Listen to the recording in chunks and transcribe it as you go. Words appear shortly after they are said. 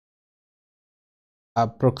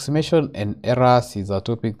Approximation and errors is a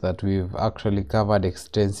topic that we've actually covered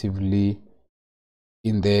extensively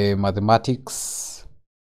in the mathematics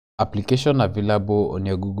application available on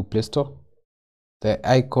your Google Play Store. The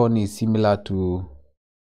icon is similar to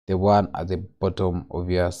the one at the bottom of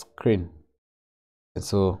your screen. And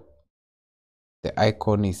so the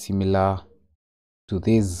icon is similar to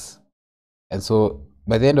this. And so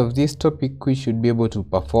by the end of this topic, we should be able to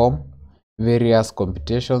perform various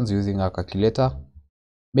computations using a calculator,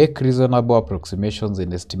 make reasonable approximations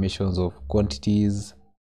and estimations of quantities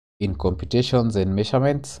in computations and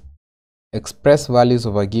measurements, express values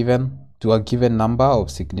of a given number of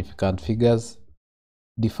significant figures,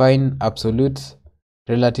 define absolute,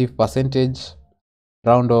 relative percentage,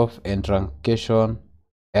 round off and truncation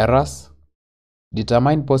errors,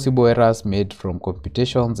 determine possible errors made from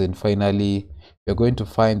computations, and finally we're going to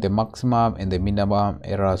find the maximum and the minimum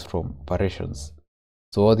errors from operations.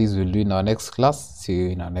 So all these we'll do in our next class. See you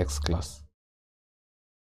in our next class.